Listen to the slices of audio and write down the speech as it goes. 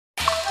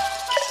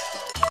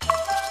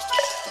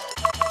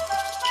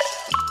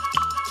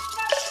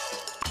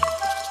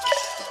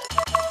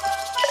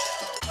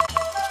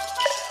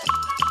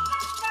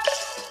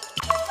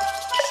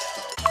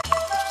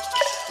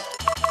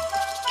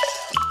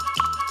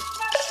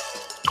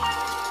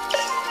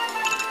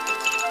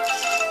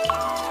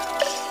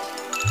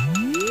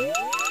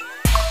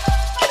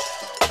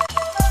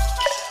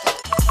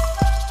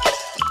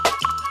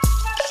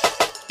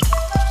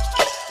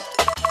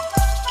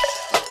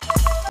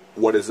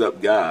What is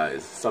up,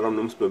 guys? Saddam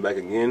Numspit back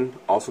again,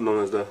 also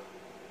known as the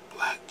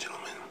Black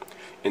Gentleman.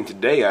 And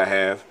today I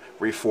have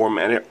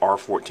reformatted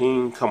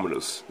R14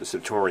 Commotus, the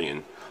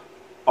Septorian.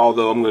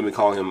 Although I'm going to be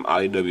calling him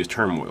IDW's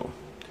Turmoil.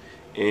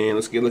 And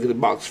let's get a look at the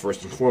box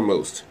first and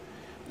foremost.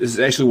 This is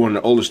actually one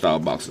of the older style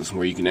boxes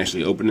where you can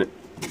actually open it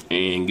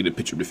and get a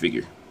picture of the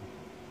figure.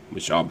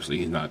 Which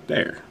obviously is not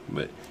there.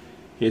 But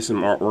here's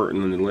some artwork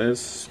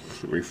nonetheless.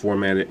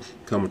 Reformatted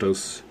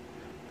Commotus,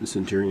 the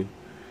Centurion.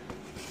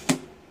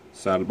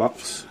 Side of the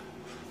box,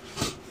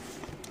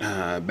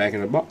 back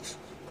in the box,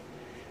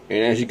 and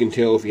as you can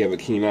tell if you have a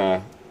keen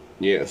eye,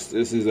 yes,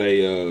 this is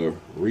a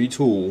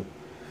retool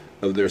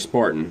of their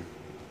Spartan,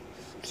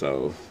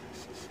 so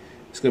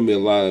it's going to be a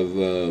lot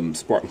of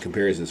Spartan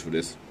comparisons for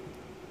this.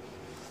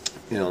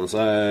 And on the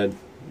side,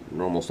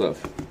 normal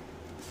stuff.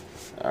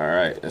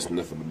 Alright, that's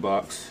enough of the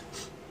box.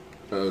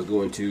 Let's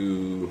go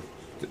into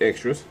the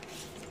extras.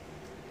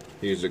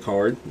 Here's the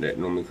card that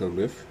normally comes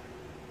with.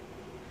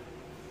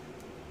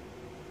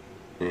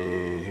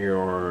 And here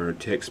are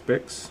tech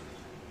specs,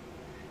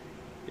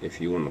 if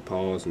you want to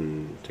pause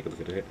and take a look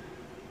at that.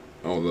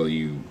 Although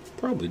you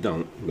probably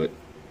don't, but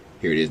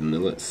here it is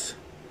nonetheless.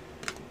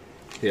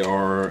 There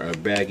are a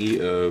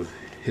baggie of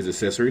his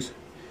accessories.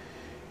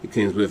 It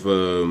comes with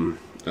a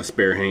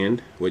spare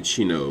hand, which,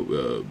 you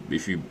know,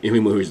 if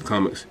anyone who reads the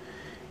comics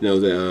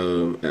knows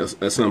that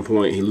at some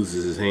point he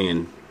loses his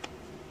hand,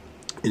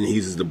 and he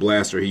uses the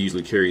blaster he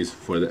usually carries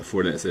for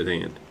that said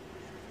hand.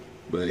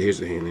 But here's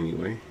the hand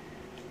anyway.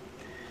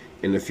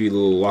 And a few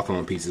little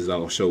lock-on pieces.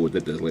 I'll show what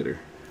that does later.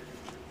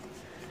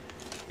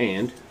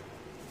 And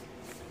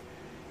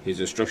here's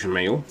the instruction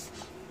manual.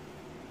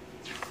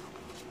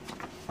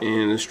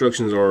 And the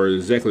instructions are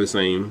exactly the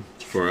same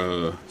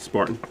for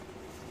Spartan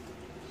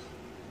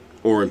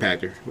or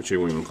Impactor,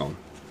 whichever one you want to call them.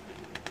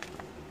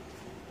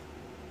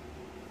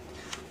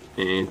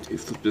 And if you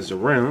flip this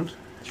around,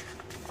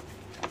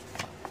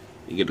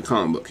 you get the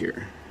comic book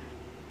here.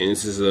 And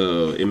this is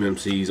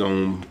MMC's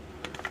own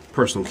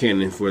personal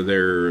canon for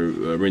their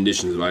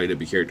renditions of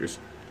IDW characters.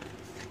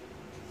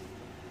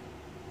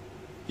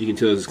 You can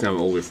tell this is kind of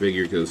an older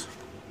figure because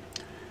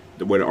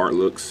the way the art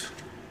looks.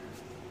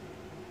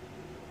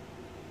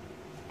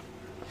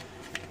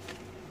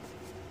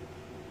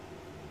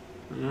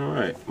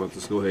 Alright, well,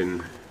 let's go ahead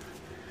and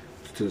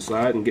to the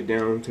side and get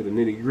down to the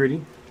nitty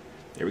gritty.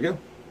 There we go.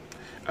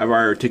 I've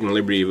already taken the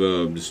liberty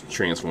of just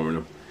transforming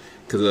him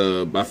because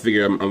I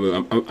figure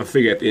I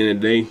figure at the end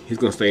of the day he's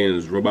gonna stay in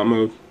his robot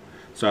mode.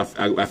 So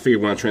I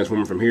figured when I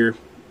transform him from here,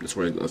 that's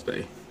where he's going to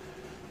stay.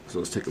 So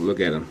let's take a look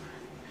at him.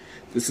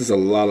 This is a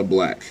lot of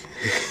black.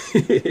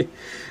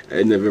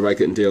 And everybody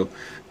couldn't tell.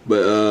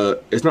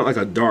 But it's not like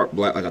a dark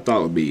black like I thought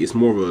it would be. It's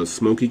more of a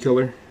smoky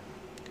color.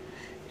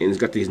 And it's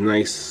got these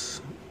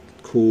nice,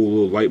 cool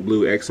little light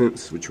blue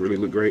accents, which really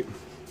look great.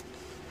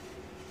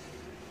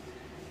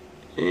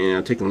 And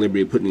I've taken the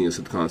liberty of putting this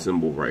Decepticon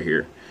symbol right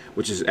here,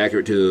 which is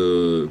accurate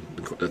to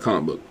the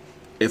comic book.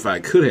 If I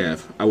could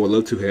have, I would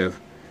love to have.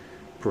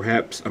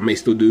 Perhaps I may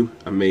still do.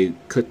 I may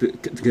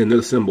get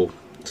another symbol,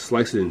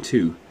 slice it in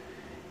two,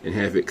 and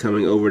have it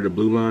coming over the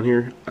blue line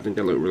here. I think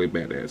that look really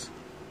badass.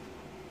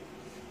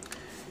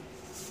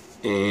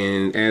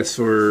 And as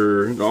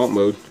for the alt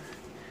mode,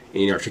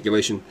 any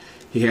articulation,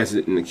 he has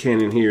it in the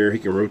cannon here. He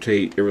can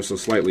rotate ever so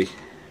slightly,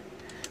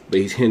 but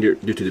he's hindered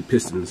due to the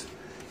pistons.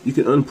 You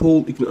can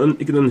unhook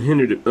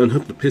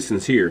the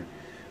pistons here,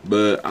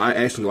 but I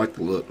actually like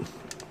the look,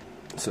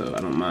 so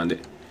I don't mind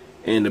it.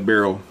 And the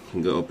barrel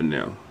can go up and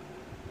down.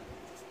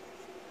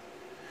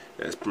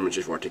 That's pretty much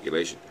it for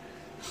articulation.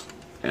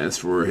 As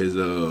for his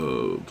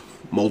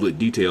molded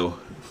detail,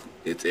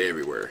 it's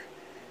everywhere.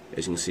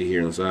 As you can see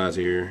here on the sides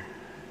here.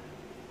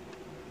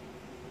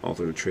 All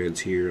through the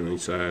treads here on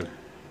each side.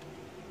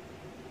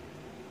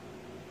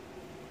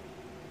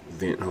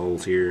 Vent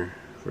holes here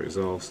for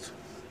exhaust.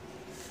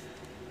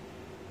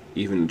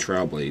 Even the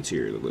trowel blades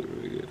here, they look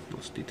really good.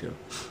 Lots of detail.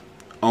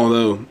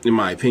 Although, in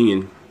my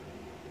opinion,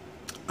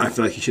 I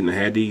feel like he shouldn't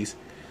have had these.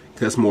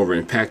 Because that's more of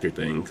an Impactor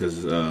thing.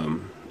 Because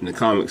in the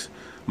comics,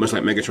 much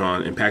like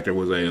Megatron, Impactor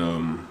was a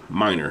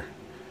miner.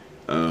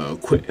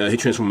 He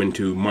transformed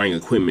into mining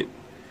equipment,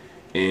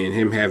 and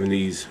him having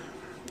these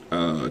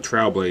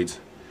trowel blades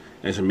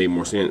actually made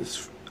more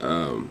sense.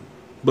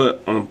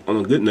 But on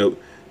a good note,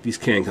 these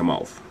can come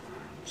off,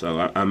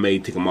 so I may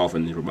take them off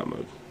in the robot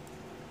mode.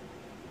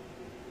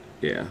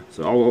 Yeah,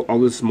 so all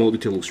this mold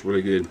detail looks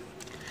really good.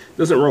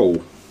 Doesn't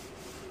roll,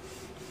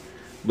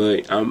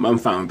 but I'm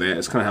fine with that.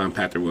 It's kind of how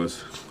Impactor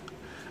was.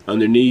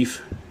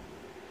 Underneath,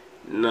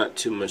 not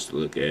too much to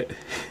look at.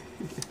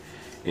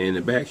 In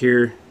the back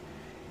here,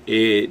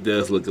 it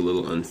does look a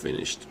little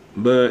unfinished,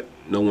 but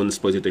no one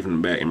displays anything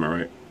from the back, am I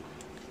right?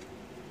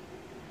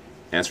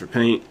 As for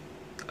paint,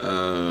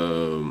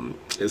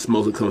 it's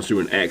mostly comes through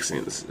in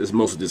accents. It's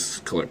mostly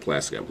just colored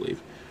plastic, I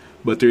believe,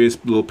 but there is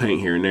a little paint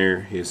here and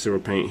there. Here's silver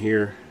paint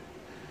here,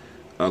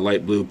 a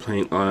light blue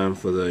paint line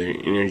for the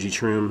energy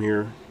trim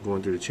here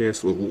going through the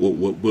chest. What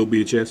will be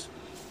the chest.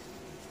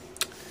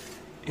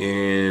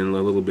 And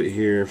a little bit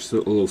here, a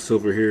little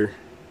silver here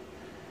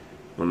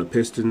on the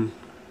piston,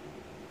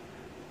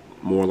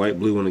 more light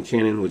blue on the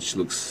cannon, which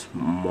looks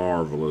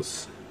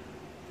marvelous.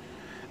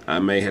 I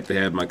may have to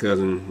have my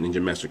cousin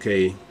Ninja Master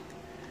K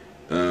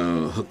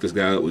hook this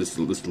guy up with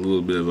just a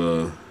little bit of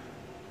a,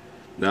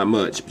 not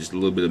much, just a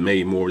little bit of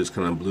maybe more just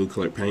kind of blue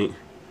colored paint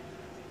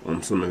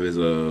on some of his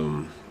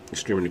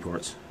extremity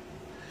parts.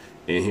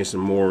 And here's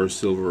some more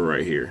silver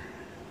right here.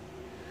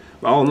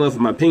 But all enough,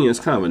 in my opinion, it's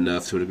kind of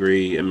enough to a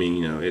degree. I mean,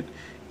 you know,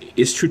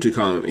 it's true to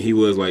comment. He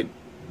was like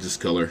this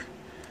color.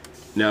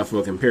 Now for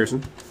a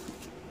comparison,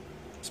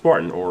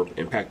 Spartan or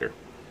Impactor.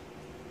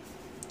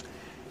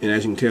 And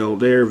as you can tell,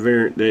 they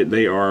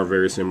are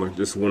very similar.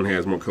 This one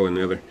has more color than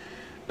the other.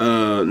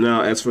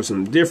 Now, as for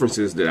some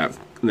differences that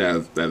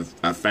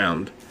I've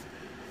found,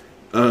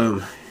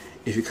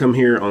 if you come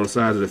here on the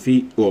sides of the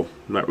feet, well,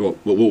 not well,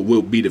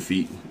 will be the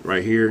feet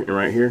right here and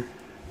right here.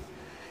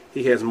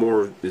 He has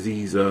more of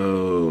these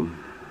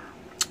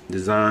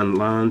design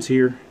lines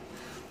here,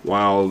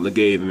 while they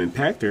gave him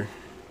Impactor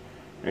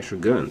extra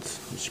guns.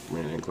 Let's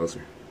bring it in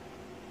closer.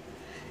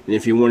 And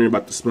if you're wondering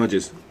about the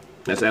smudges,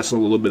 that's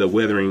actually a little bit of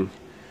weathering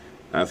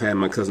I've had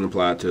my cousin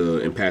apply to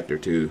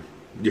Impactor to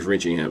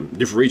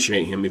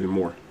differentiate him even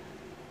more.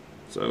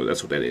 So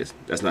that's what that is.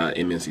 That's not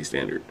MNC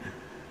standard.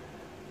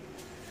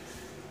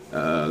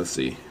 Let's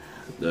see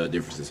the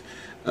differences.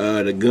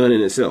 The gun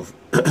in itself,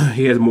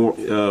 he has more.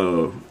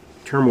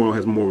 Turmoil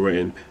has more of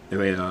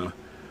a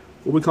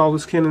what we call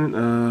this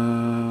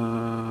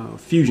cannon?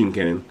 Fusion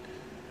cannon.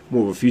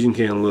 More of a fusion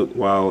cannon look,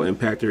 while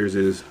Impactor's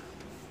is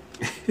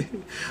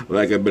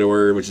like a better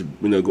word, which is,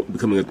 you know,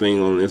 becoming a thing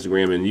on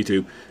Instagram and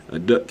YouTube, a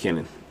duck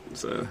cannon.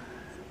 So,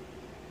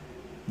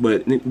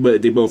 but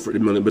they both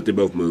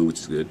move, which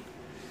is good.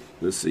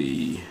 Let's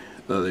see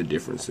other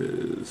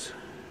differences.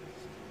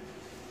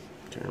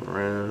 Turn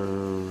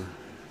around.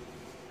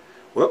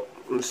 Well,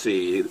 let's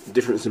see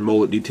difference in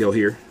molded detail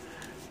here.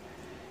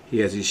 He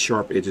has these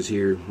sharp edges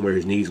here where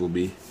his knees will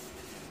be,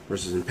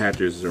 versus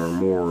Impactors are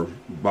more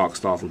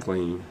boxed off and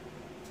clean.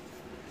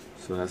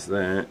 So that's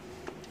that.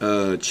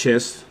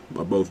 Chests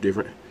are both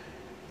different.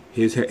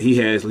 He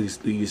has these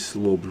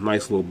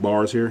nice little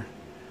bars here,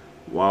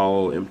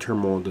 while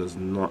Turmoil does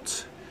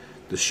not.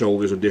 The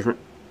shoulders are different.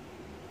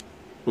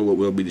 Well, what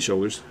will be the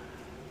shoulders?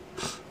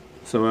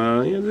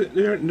 So yeah,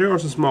 there are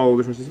some small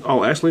differences.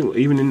 Oh, actually,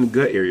 even in the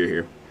gut area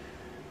here,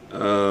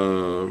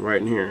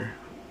 right in here.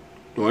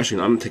 Well,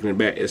 actually, I'm taking it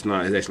back. It's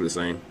not. It's actually the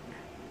same.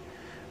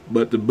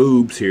 But the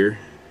boobs here,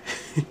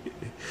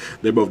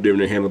 they're both different.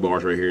 They're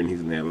handlebars right here, and he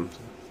doesn't have them.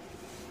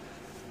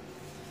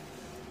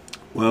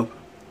 Well,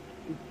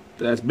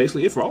 that's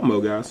basically it for Ultimo,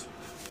 guys.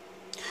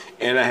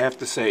 And I have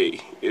to say,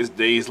 it's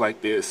days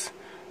like this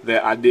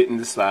that I didn't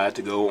decide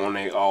to go on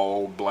a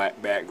all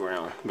black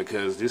background,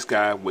 because this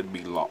guy would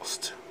be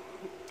lost.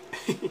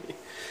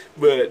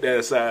 But that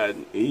aside,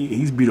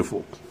 he's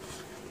beautiful.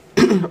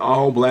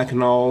 All black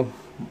and all,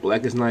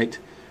 black as night,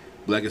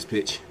 black as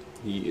pitch.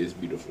 He is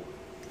beautiful.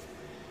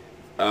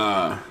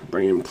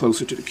 Bring him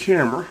closer to the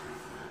camera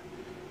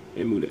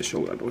and move that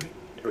shoulder out of the way.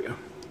 There we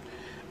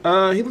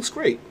go. He looks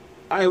great.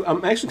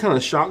 I'm actually kind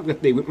of shocked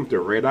that they went with the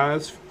red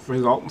eyes for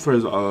his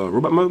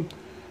robot mode,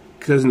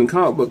 because in the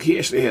comic book he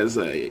actually has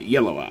a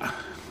yellow eye,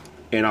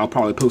 and I'll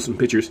probably post some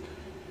pictures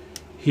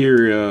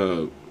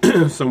here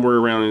somewhere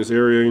around in this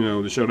area, you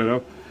know, to show that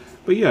off.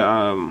 But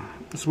yeah,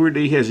 it's weird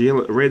that he has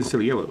red instead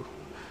of yellow.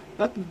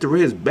 Not that the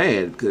red is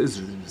bad, because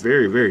it's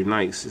very, very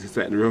nice. It's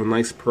that real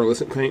nice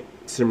pearlescent paint,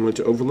 similar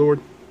to Overlord.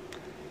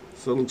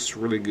 So it looks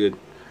really good.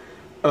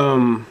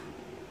 Now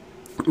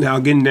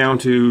getting down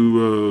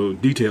to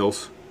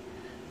details.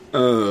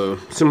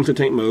 Similar to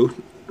tank mode,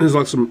 there's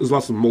lots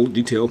of molded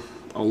detail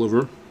all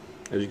over,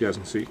 as you guys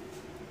can see.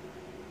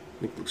 I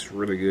think it looks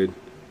really good.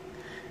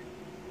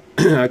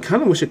 I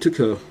kind of wish it took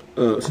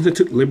since it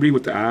took liberty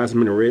with the eyes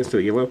and the red instead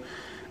of yellow,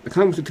 I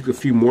kind of wish it took a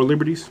few more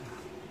liberties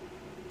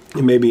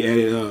and maybe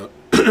added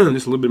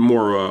just a little bit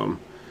more,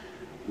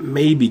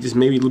 maybe a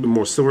little bit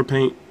more silver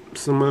paint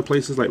some other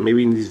places, like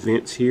maybe in these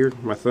vents here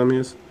where my thumb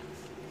is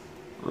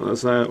on the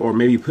side, or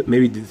maybe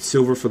did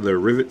silver for the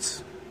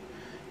rivets,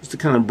 just to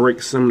kind of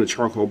break some of the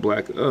charcoal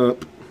black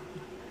up.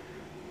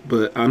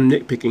 But I'm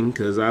nitpicking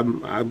because I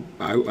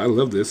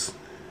love this.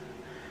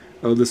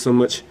 I love this so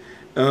much.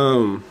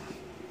 You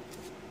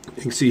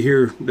can see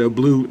here the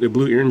blue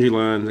energy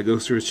line that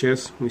goes through his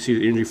chest. We see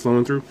the energy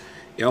flowing through.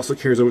 It also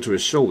carries over to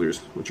his shoulders,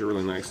 which are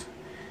really nice.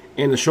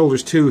 And the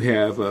shoulders too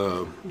have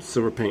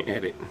silver paint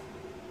added.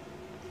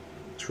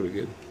 It's really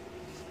good.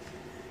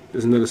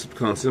 There's another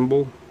Subcon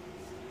symbol,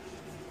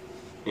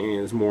 and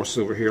there's more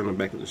silver here on the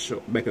back of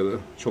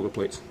the shoulder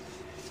plates.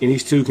 And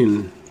these two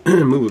can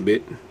move a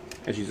bit,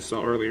 as you just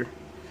saw earlier.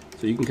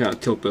 So you can kind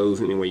of tilt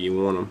those any way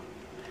you want them.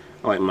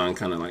 I like mine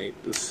kind of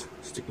like this,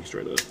 sticking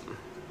straight up,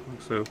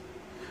 like so.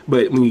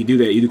 But when you do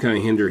that, you do kind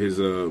of hinder his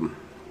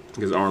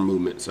arm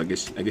movement. So I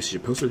guess you're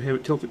supposed to have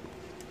it tilted,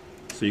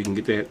 so you can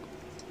get that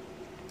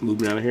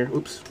moving out of here.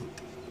 Oops,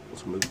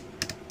 let's move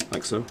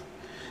like so.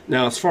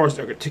 Now, as far as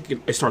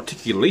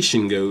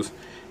articulation goes,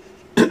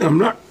 I'm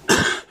not.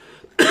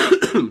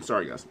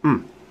 Sorry, guys.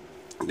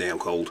 Damn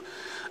cold.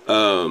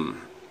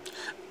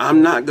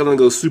 I'm not gonna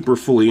go super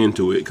fully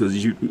into it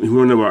because you want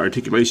to know about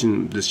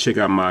articulation. Just check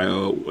out my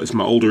it's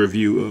my older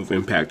review of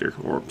Impactor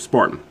or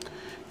Spartan.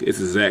 It's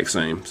the exact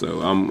same.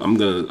 So I'm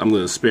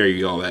gonna spare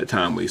you all that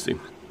time wasting.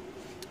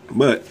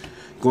 But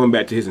going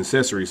back to his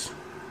accessories,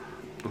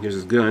 here's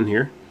his gun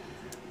here,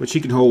 which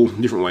he can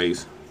hold different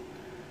ways.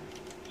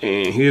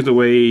 And here's the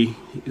way.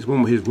 It's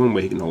one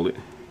way he can hold it.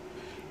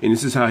 And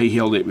this is how he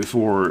held it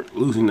before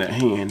losing that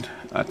hand.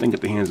 I think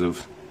at the hands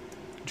of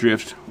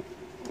Drift.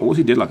 What was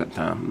he did like at the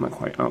time? I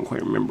don't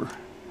quite remember.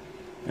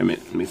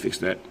 Let me fix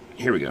that.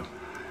 Here we go.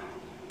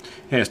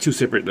 It has two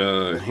separate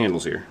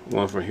handles here.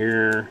 One for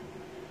here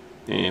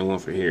and one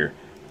for here.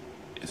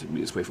 This would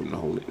be this way for him to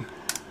hold it.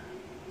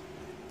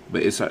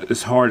 But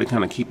it's hard to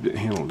kind of keep the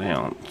handle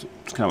down.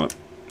 It's kind of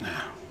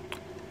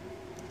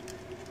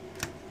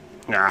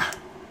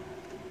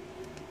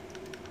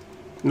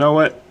you know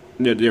what?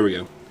 There we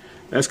go.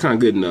 That's kind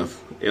of good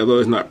enough. Although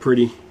it's not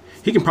pretty,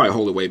 he can probably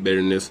hold it way better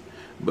than this.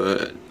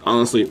 But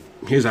honestly,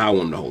 here's how I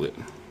want him to hold it.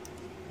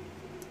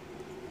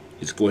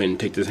 Just go ahead and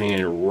take this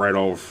hand right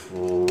off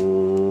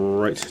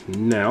right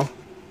now.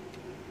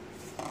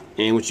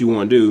 And what you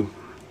want to do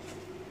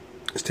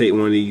is take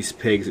one of these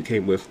pegs that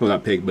came with, well,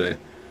 not peg, but a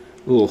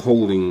little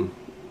holding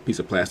piece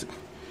of plastic.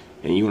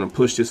 And you want to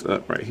push this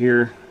up right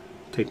here.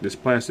 Take this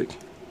plastic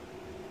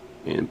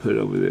and put it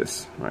over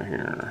this right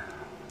here.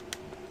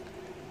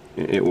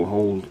 And it will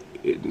hold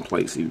it in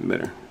place even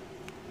better.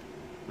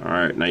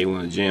 Alright, now you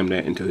want to jam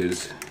that into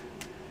his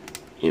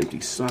empty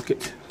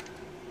socket.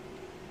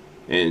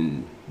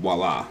 And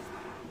voila.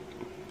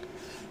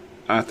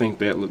 I think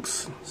that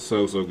looks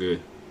so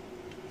good.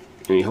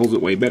 And he holds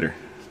it way better.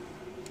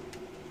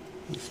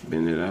 Let's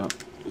bend it out.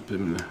 Put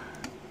him in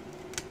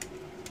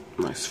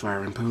a nice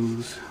firing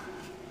pose.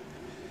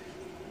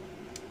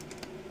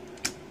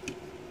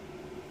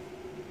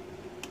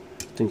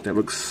 I think that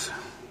looks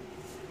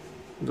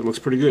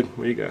pretty good.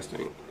 What do you guys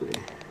think?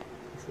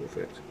 Full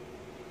effect.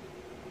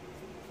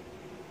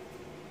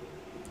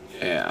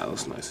 Yeah, that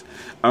looks nice.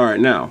 Alright,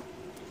 now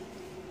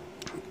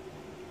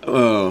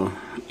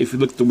if you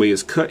look at the way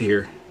it's cut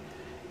here,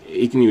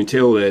 you can even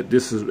tell that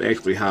this is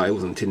actually how it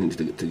was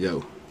intended to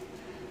go.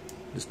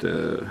 Just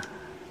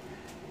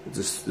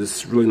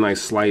this really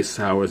nice slice,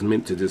 how it was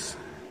meant to just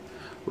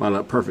line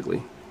up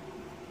perfectly.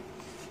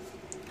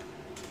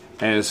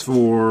 As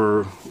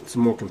for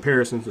some more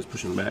comparisons, let's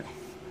push them back.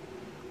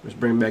 Let's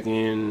bring back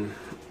in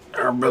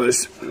our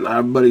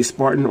buddy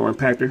Spartan or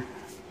Impactor,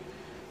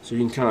 so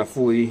you can kind of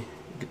fully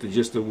get the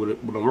gist of what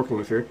I'm working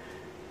with here.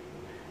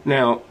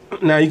 Now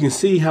you can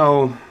see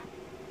how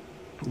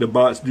the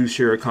bots do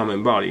share a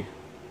common body,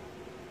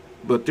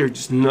 but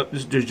there's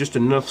just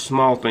enough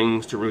small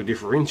things to really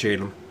differentiate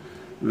them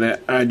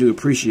that I do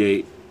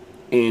appreciate.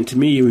 And to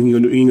me, when you're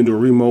gonna do a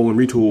remold and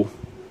retool,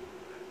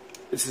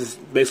 this is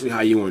basically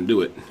how you want to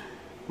do it.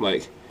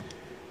 Like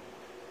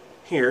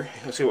here,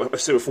 let's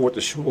see before with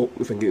the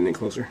if I can get in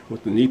closer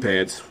with the knee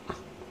pads.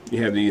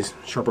 You have these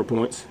sharper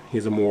points.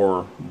 Here's a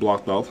more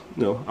blocked off,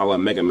 a la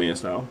Mega Man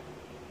style.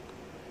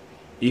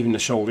 Even the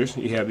shoulders,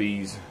 you have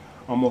these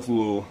almost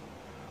little,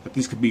 like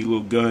these could be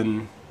little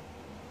gun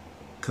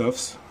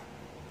cuffs.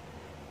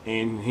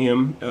 And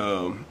him,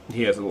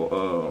 he has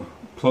little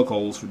plug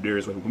holes for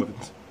various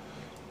weapons.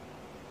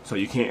 So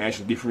you can't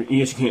actually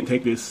you can't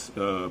take this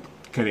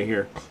kind of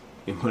here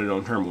and put it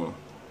on turmoil.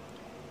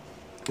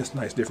 That's a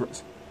nice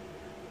difference.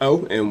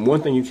 Oh, and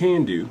one thing you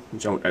can do,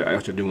 which I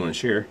actually do want to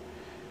share.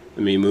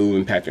 Let me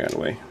move Impactor out of the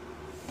way.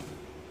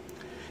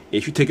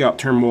 If you take out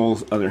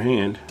Turmoil's other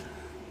hand,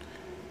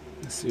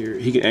 let's see here,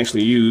 he can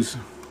actually use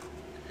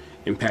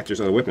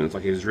Impactor's other weapons,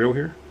 like his drill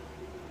here.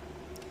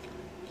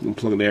 You can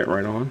plug that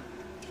right on.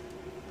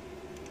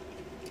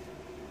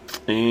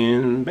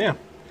 And bam,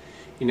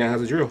 he now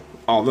has a drill.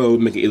 Although,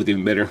 to make it look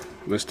even better,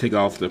 let's take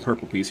off the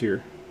purple piece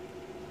here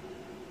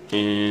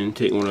and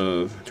take one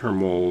of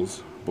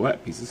Turmoil's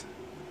black pieces.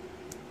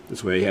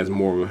 This way he has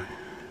more of a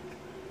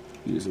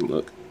using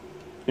look.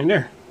 And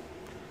there.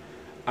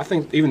 I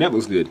think even that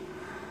looks good.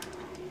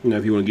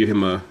 If you want to give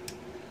him a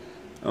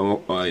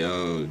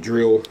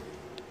drill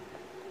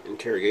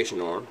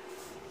interrogation arm,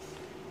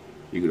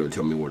 you're going to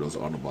tell me where those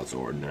Autobots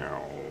are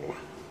now.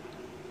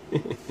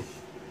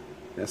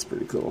 That's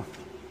pretty cool.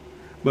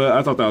 But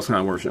I thought that was kind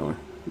of worth showing.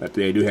 That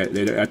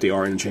they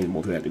are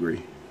interchangeable to that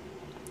degree.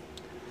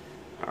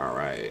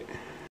 Alright.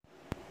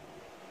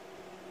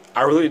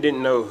 I really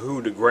didn't know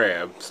who to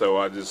grab, so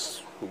I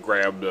just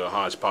grabbed a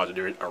hodgepodge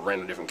of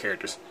random different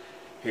characters.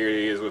 Here it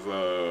is with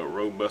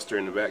Roadbuster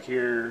in the back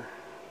here,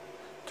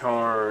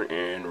 Tarn,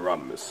 and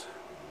Rodimus.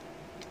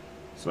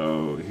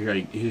 So here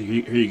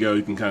you go.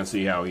 You can kind of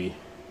see how he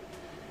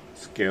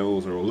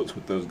scales or looks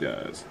with those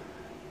guys.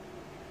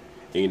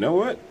 And you know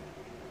what?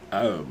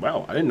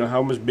 Wow, I didn't know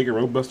how much bigger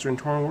Roadbuster and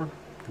Tarn were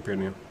compared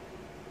to him.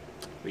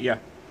 But yeah.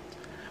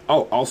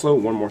 Oh, also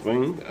one more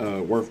thing.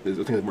 I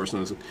think it's worth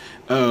noticing.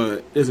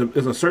 There's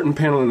a certain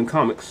panel in the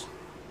comics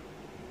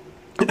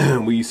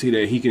where you see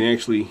that he can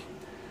actually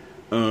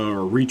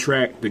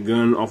retract the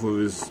gun off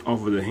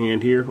of the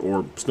hand here,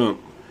 or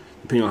stump,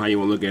 depending on how you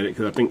want to look at it.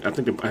 Because I think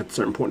at a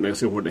certain point, like I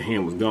said, where the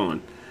hand was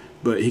gone,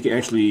 but he can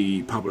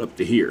actually pop it up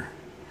to here,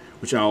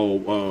 which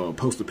I'll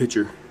post a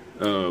picture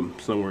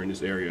somewhere in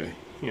this area,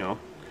 you know,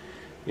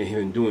 and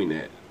him doing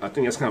that. I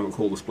think that's kind of a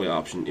cool display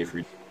option if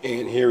you're.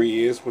 And here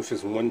he is with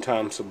his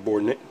one-time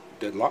subordinate,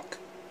 Deadlock,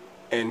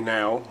 and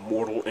now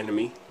mortal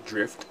enemy,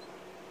 Drift.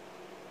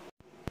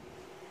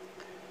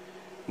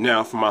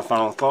 Now for my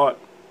final thought,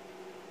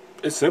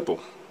 it's simple.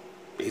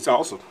 He's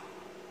awesome.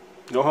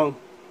 Go home.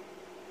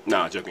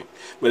 Nah, joking.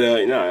 But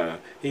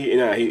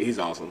he's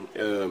awesome.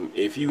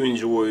 If you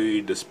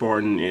enjoy the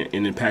Spartan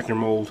and Impactor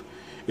mold,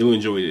 you'll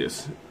enjoy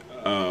this.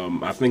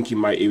 I think you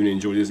might even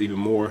enjoy this even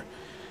more,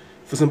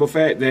 for the simple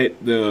fact that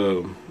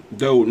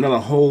though not a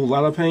whole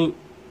lot of paint,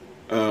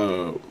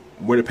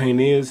 where the paint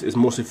is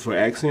mostly for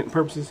accent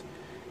purposes.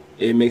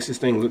 It makes this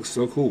thing look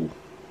so cool.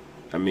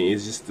 I mean,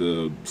 it's just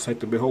a sight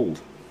to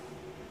behold.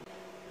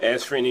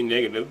 As for any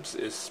negatives,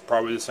 it's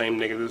probably the same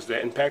negatives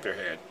that Impactor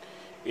had.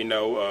 You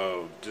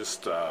know,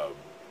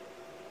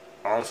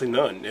 honestly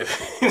none. I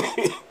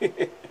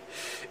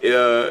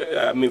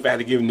mean, if I had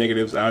to give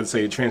negatives, I'd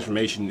say the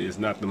transformation is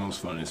not the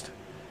most funnest.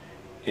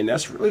 And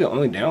that's really the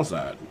only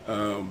downside.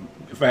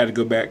 If I had to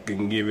go back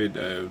and give it,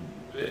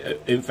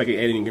 if I could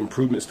add any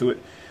improvements to it,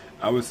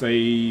 I would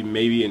say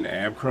maybe an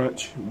ab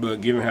crunch. But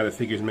given how the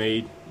figure's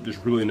made, there's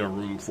really no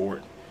room for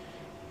it.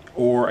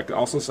 Or I could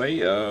also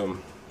say, go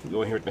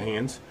here with the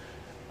hands,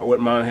 I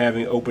wouldn't mind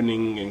having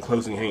opening and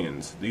closing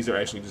hands. These are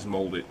actually just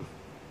molded.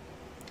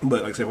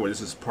 But like I said before,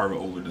 this is part of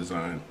an older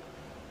design.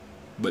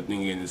 But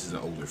then again, this is an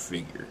older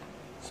figure.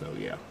 So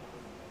yeah.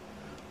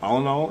 All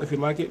in all, if you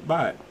like it,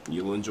 buy it.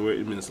 You'll enjoy it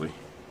immensely.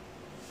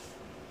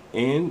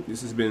 And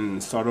this has been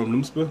Sardo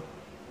Numspa,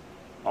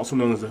 also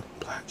known as the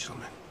Black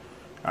Gentleman,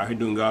 out here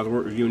doing God's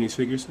work, reviewing these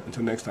figures.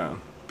 Until next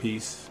time,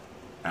 peace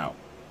out.